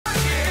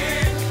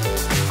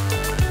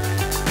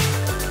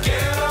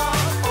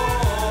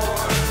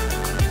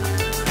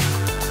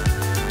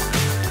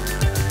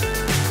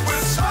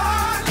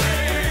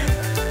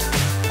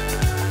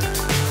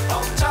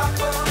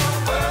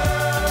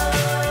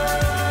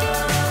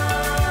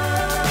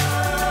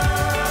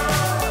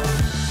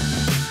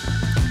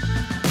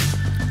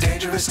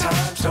Dangerous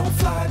times, don't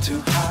fly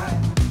too high.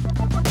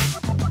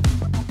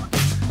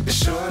 Be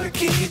sure to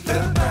keep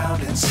the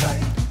ground in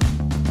sight.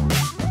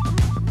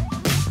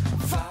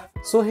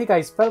 So hey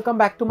guys, welcome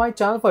back to my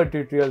channel for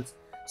tutorials.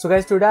 So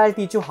guys, today I'll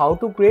teach you how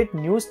to create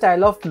new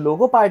style of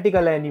logo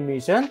particle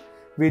animation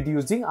with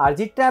using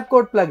RG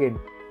Trapcode plugin.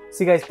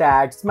 See guys,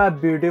 that's my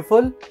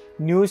beautiful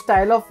new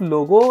style of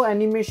logo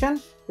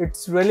animation.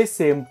 It's really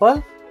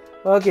simple.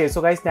 Okay,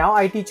 so guys, now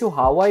I teach you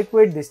how I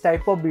create this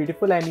type of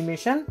beautiful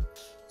animation.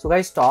 So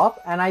guys,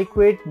 stop and I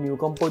create new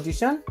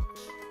composition.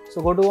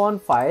 So go to on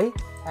file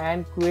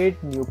and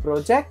create new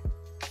project.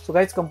 So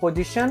guys,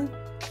 composition,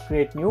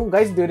 create new.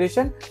 Guys,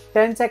 duration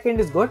 10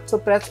 seconds is good, so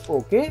press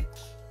OK.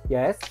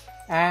 Yes,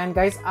 and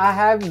guys, I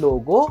have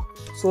logo,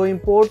 so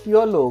import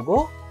your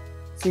logo.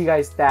 See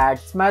guys,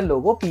 that's my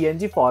logo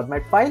PNG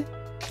format file,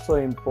 so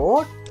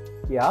import.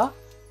 Yeah,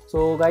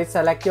 so guys,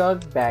 select your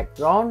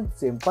background,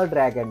 simple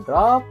drag and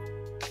drop.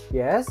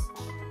 Yes,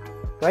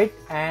 right,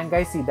 and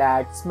guys, see,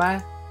 that's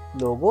my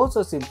logo,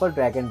 so simple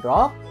drag and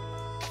drop.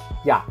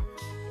 Yeah,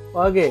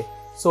 okay,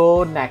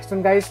 so next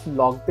one guys,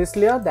 lock this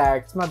layer,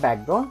 that's my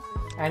background.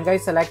 And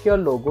guys, select your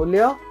logo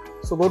layer,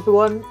 so go to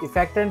on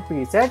effect and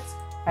presets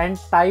and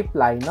type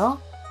liner.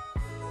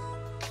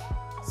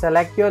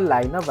 Select your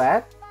liner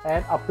wrap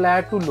and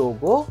apply to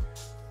logo.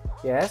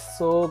 Yes,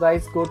 so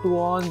guys, go to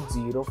on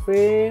 0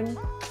 frame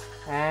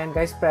and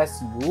guys,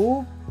 press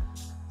U.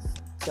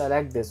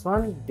 Select this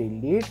one,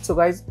 delete. So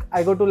guys,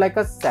 I go to like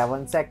a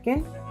 7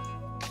 second,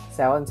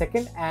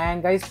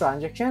 and guys,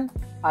 transaction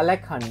I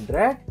like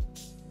 100.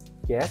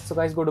 Yes, so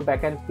guys, go to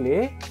back and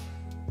play.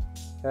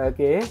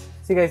 Okay,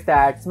 see guys,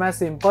 that's my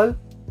simple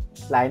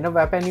liner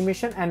wrap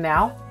animation. And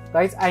now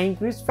guys, I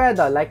increase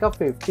feather like a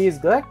 50 is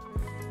good.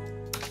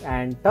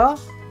 Enter.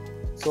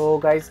 So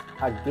guys,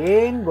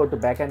 again go to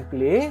back and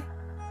play.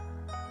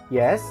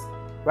 Yes,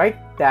 right,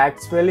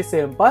 that's really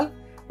simple.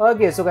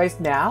 Okay, so guys,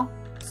 now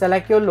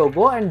select your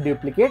logo and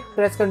duplicate,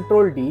 press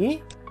Ctrl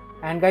D,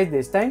 and guys,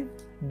 this time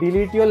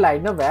delete your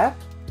liner wrap,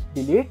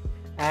 delete.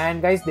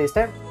 And guys, this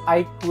time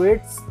I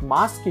create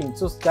masking.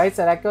 So guys,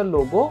 select your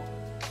logo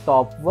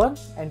top one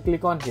and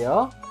click on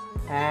here,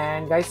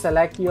 and guys,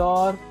 select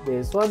your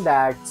this one,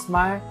 that's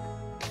my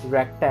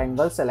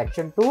rectangle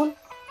selection tool.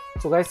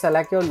 So guys,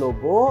 select your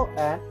logo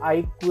and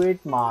I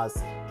create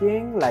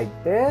masking like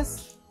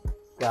this.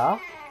 Yeah,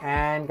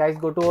 and guys,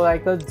 go to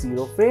like a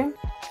 0 frame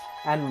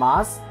and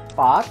mask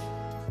path,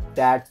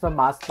 that's the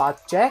mask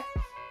path check.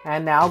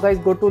 And now guys,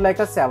 go to like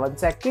a 7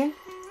 second,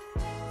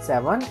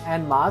 7,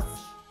 and mask.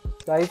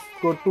 Guys,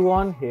 go to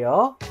on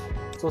here,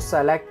 so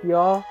select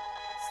your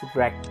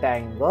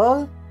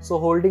rectangle, so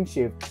holding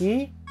shift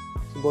key,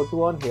 so go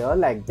to on here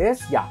like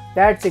this. Yeah,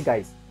 that's it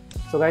guys.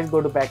 So guys,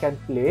 go to back and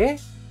play.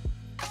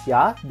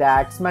 Yeah,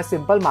 that's my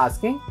simple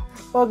masking.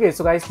 Okay,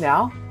 so guys,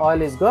 now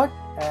all is good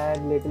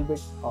and little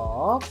bit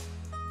off.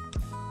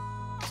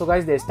 So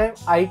guys, this time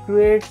I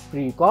create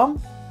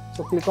pre-comp,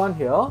 so click on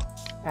here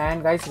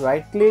and guys,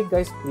 right click,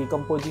 guys,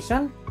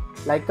 pre-composition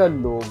like a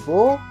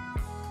logo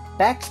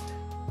text,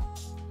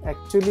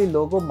 actually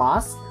logo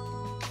mask.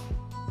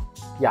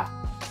 Yeah,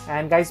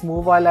 and guys,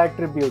 move all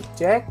attribute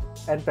check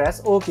and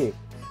press OK.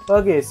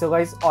 Okay, so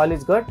guys, all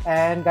is good.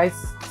 And guys,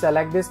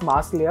 select this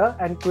mask layer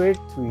and create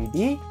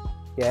 3D.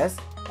 Yes,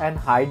 and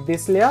hide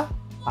this layer,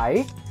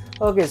 hide.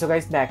 Okay, so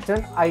guys, next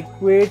one I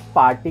create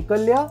particle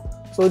layer,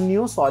 so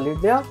new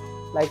solid layer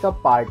like a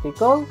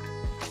particle.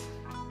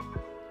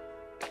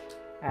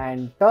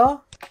 Enter.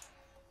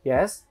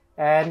 Yes,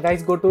 and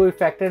guys, go to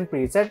effect and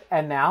preset,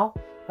 and now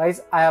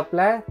guys, I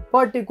apply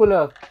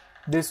particular,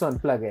 this one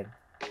plugin.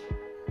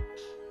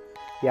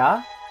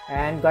 Yeah,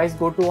 and guys,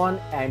 go to on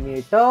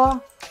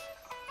animator.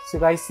 So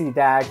guys, see,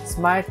 that's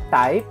my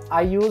type,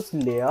 I use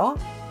layer.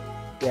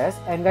 Yes,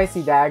 and guys,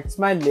 see, that's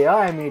my layer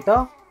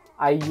animator,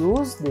 I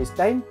use this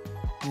time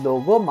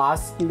logo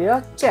mask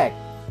layer check.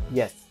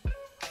 Yes,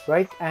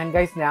 right, and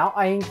guys, now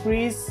I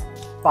increase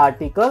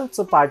particle,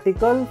 so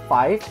particle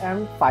 5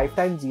 and 5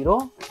 times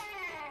 0,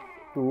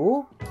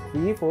 2,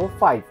 3, 4,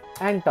 5.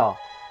 Enter.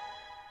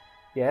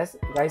 Yes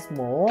guys,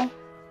 more.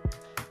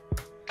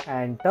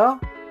 Enter.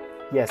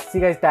 Yes,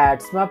 see guys,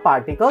 that's my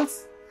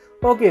particles.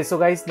 Okay, so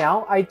guys,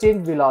 now I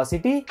change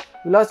velocity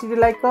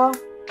like a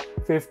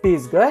 50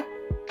 is good.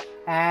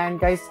 And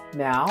guys,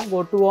 now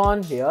go to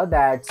on here,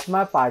 that's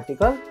my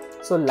particle,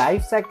 so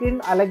life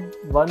second I like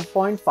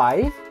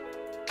 1.5.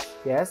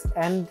 Yes,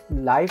 and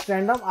life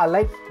random I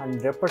like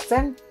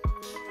 100%.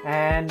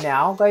 And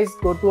now guys,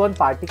 go to on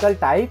particle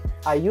type,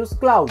 I use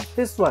cloud,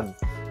 this one.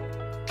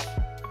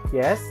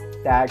 Yes,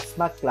 that's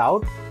my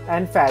cloud.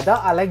 And feather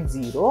I like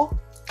 0.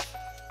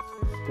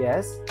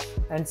 Yes,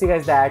 and see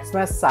guys, that's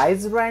my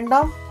size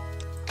random,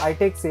 I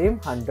take same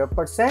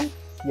 100%.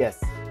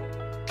 Yes.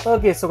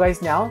 Okay, so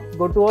guys, now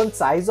go to on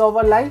size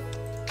over life,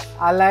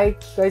 I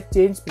like guys,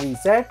 change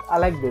preset, I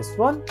like this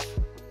one.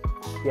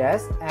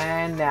 Yes,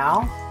 and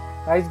now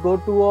guys, go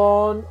to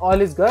on all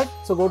is good,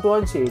 so go to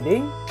on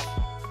shading,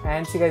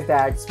 and see guys,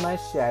 that's my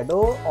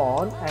shadow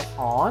on and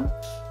on.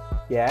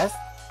 Yes,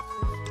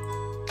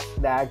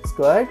 that's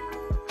good.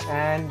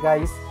 And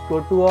guys,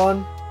 go to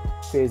on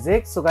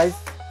physics. So guys,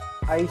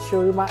 I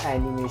show you my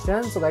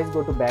animation. So guys,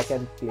 go to back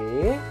and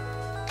play.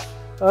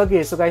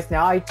 Okay, so guys,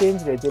 now I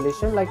change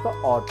resolution like a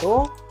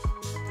auto.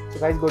 So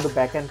guys, go to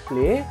back and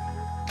play.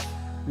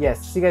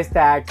 Yes, see guys,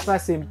 that's my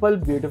simple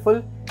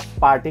beautiful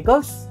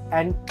particles.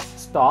 And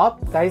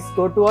stop. Guys,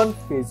 go to on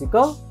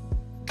physical,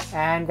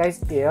 and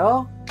guys,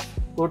 air,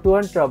 go to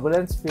on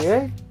turbulence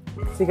field.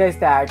 See guys,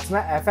 that's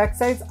my effect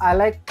size. I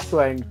like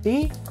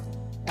 20,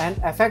 and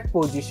effect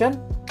position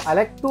I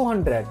like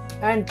 200.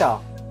 Enter.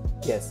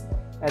 Yes,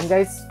 and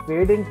guys,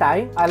 fade in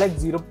time I like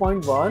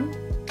 0.1.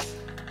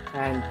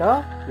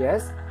 Enter.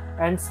 Yes,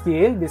 and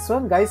scale, this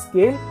one guys,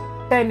 scale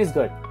 10 is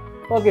good.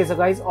 Okay, so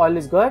guys, all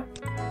is good.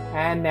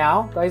 And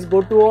now guys,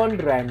 go to on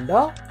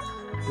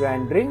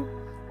rendering,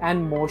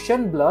 and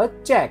motion blur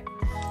check.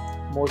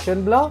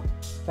 Motion blur,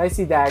 guys,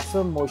 see that's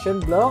my motion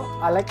blur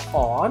I like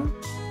on.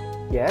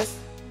 Yes,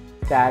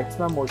 that's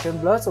my motion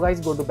blur. So guys,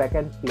 go to back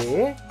and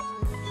play.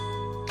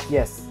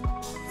 Yes,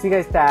 see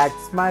guys,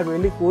 that's my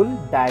really cool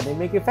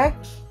dynamic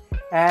effect.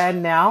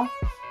 And now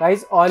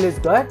guys, all is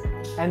good.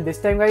 And this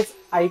time guys,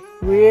 I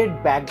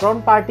create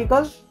background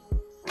particle.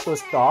 So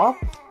stop.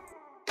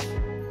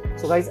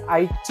 So guys,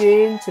 I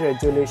change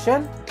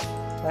resolution.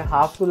 I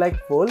have to like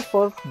full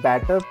for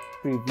better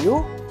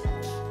preview.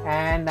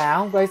 And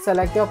now guys,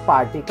 select your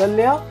particle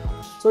layer.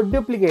 So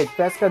duplicate,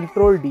 press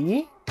Ctrl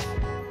D.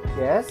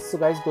 Yes, so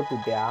guys, go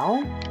to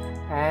down,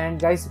 and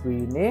guys,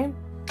 rename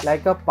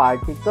like a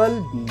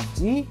particle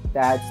BG.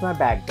 That's my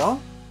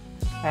background.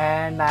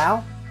 And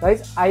now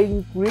guys, I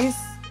increase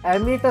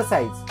emitter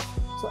size.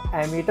 So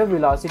emitter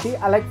velocity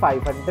I like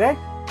 500.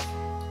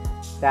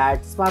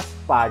 That's my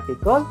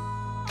particle.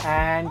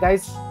 And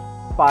guys,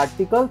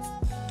 particles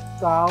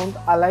count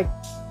I like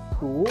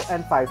 2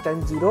 and 5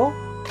 times 0.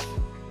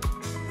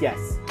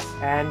 Yes,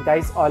 and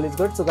guys, all is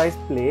good. So guys,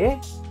 play.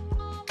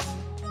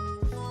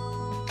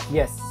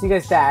 Yes, see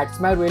guys, that's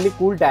my really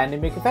cool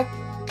dynamic effect.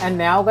 And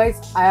now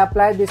guys, I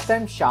apply this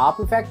time sharp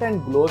effect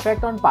and glow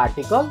effect on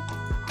particle.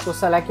 So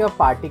select your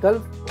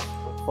particle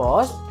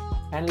first,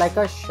 and like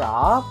a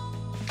sharp,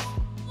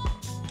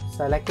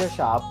 select your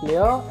sharp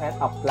layer and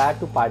apply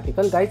to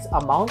particle. Guys,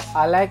 amount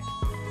I like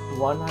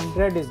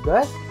 100 is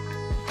good.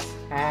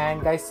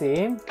 And guys,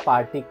 same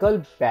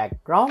particle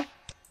background,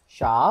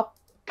 sharp,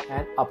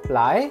 and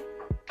apply.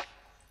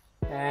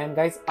 And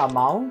guys,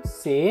 amount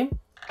same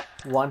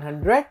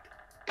 100.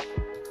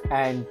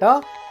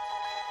 Enter.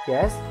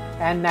 Yes,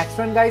 and next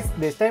one guys,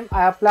 this time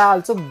I apply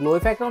also glow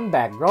effect on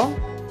background,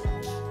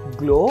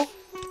 glow,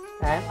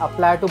 and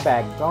apply to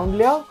background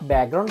layer,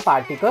 background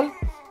particle.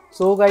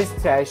 So guys,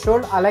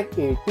 threshold I like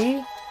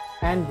 80,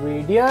 and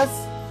radius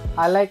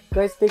I like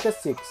guys take a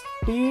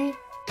 60,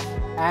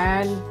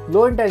 and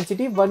low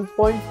intensity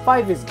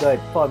 1.5 is good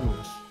for me.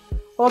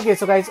 Okay,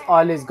 so guys,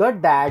 all is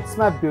good. That's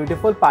my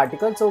beautiful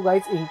particle. So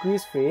guys,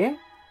 increase frame.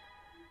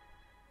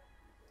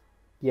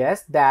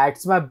 Yes,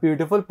 that's my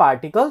beautiful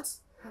particles.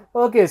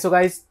 Okay, so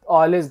guys,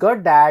 all is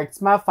good.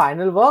 That's my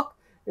final work.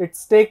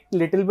 It's take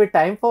little bit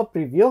time for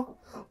preview.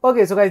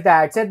 Okay, so guys,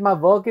 that's it. My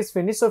work is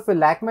finished. So if you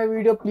like my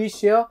video, please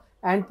share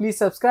and please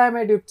subscribe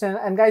my YouTube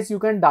channel. And guys, you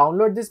can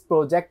download this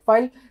project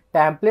file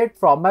template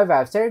from my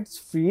website. It's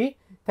free.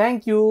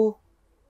 Thank you.